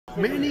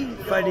Manny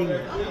fighting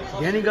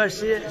Danny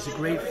Garcia is a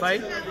great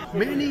fight.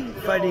 Manny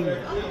fighting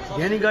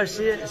Danny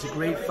Garcia is a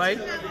great fight.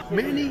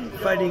 Manny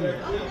fighting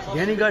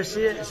Danny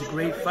Garcia is a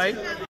great fight.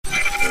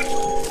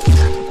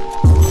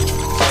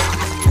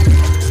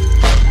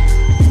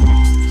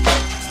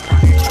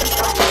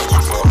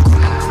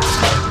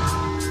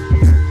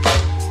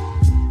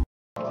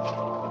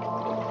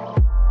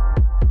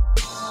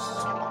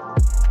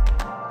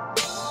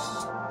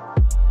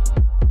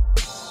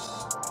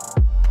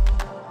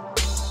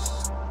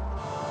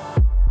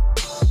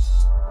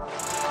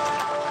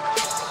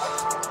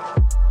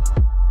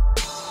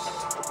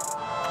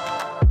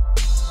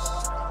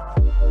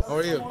 How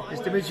are you? Nice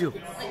to meet you.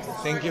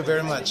 Thank you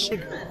very much.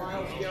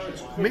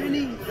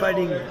 Manny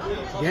fighting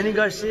Danny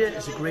Garcia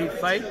is a great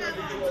fight.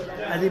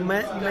 I think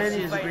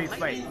Manny is a great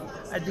fight.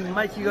 I think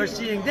Mikey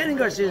Garcia and Danny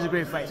Garcia is a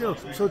great fight. So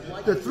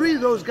the three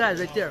of those guys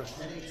right there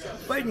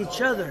fighting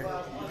each other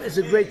is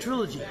a great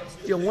trilogy.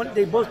 You know,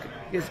 they both,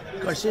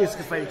 Garcia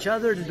can fight each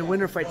other, and the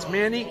winner fights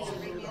Manny.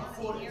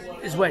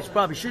 Is what it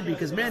probably should be,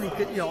 because Manny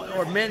could,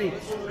 or Manny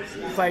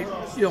fight,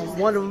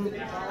 one of them.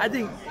 I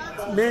think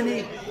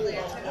Manny,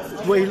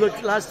 the way he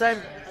looked last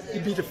time,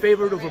 he'd be the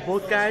favorite over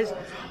both guys.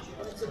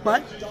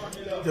 But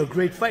they're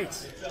great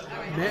fights.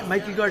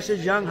 Mikey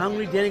Garcia's young,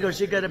 hungry. Danny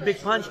Garcia got a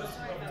big punch.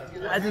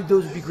 I think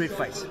those would be great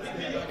fights.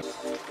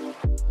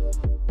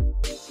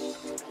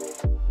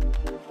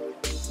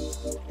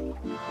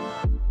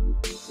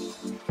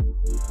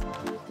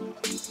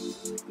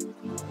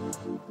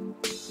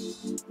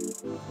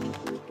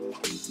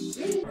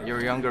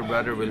 Your younger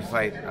brother will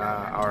fight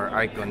our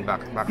icon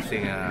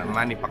boxing,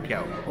 Manny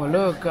Pacquiao. Well,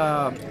 look,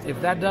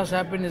 if that does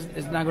happen,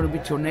 it's not going to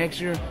be till next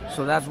year.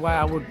 So that's why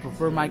I would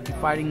prefer Mikey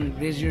fighting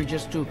this year,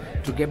 just to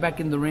get back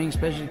in the ring,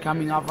 especially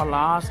coming off a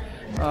loss.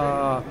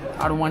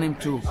 I don't want him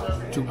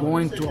to go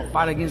into a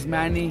fight against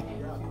Manny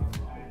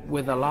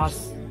with a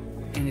loss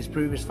in his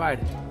previous fight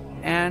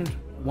and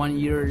 1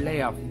 year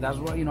layoff. That's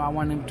what I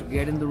want him to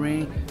get in the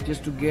ring,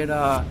 just to get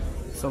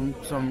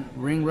some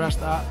ring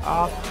rust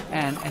off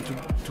and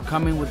to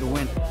come in with the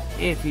win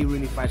if he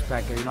really fights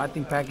Pacquiao. I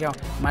think Pacquiao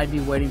might be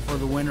waiting for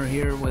the winner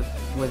here with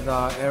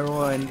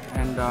Arrow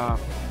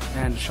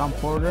and Sean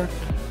Porter,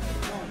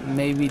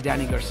 maybe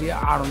Danny Garcia.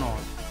 I don't know.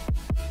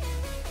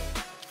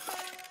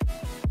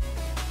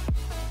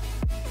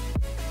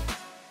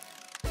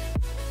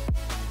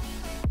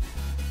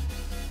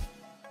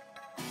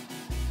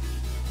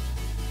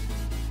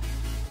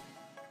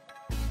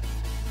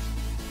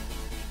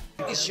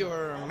 What is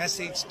your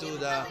message to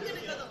the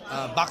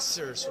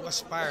boxers who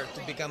aspire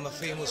to become a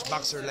famous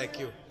boxer like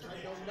you?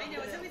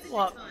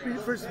 Well,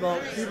 first of all,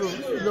 people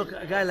look,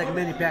 a guy like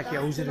Manny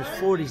Pacquiao, who's in his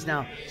 40s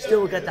now,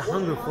 still got the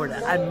hunger for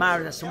that. I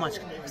admire that so much,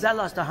 because I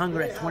lost the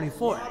hunger at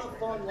 24.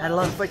 I had a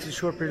lot of fights in a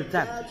short period of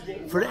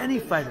time. For any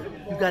fighter,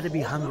 you got to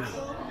be hungry.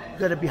 You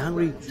got to be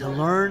hungry to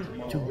learn,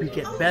 to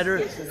get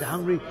better, the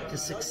hungry to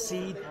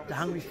succeed, the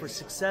hungry for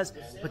success,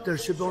 but there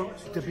should be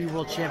to be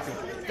world champion.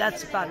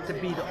 That's got to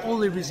be the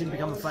only reason to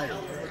become a fighter.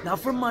 Not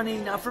for money,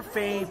 not for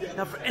fame,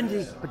 not for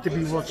anything, but to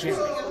be world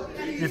champion.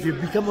 And if you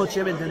become world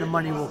champion, then the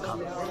money will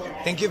come.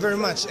 Thank you very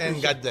much,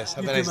 and God bless.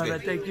 Have a nice day.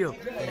 Thank you.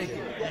 Thank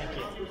you.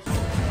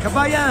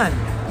 Kabayan,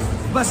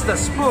 Basta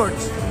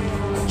Sports,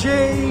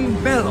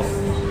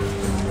 Jmelo.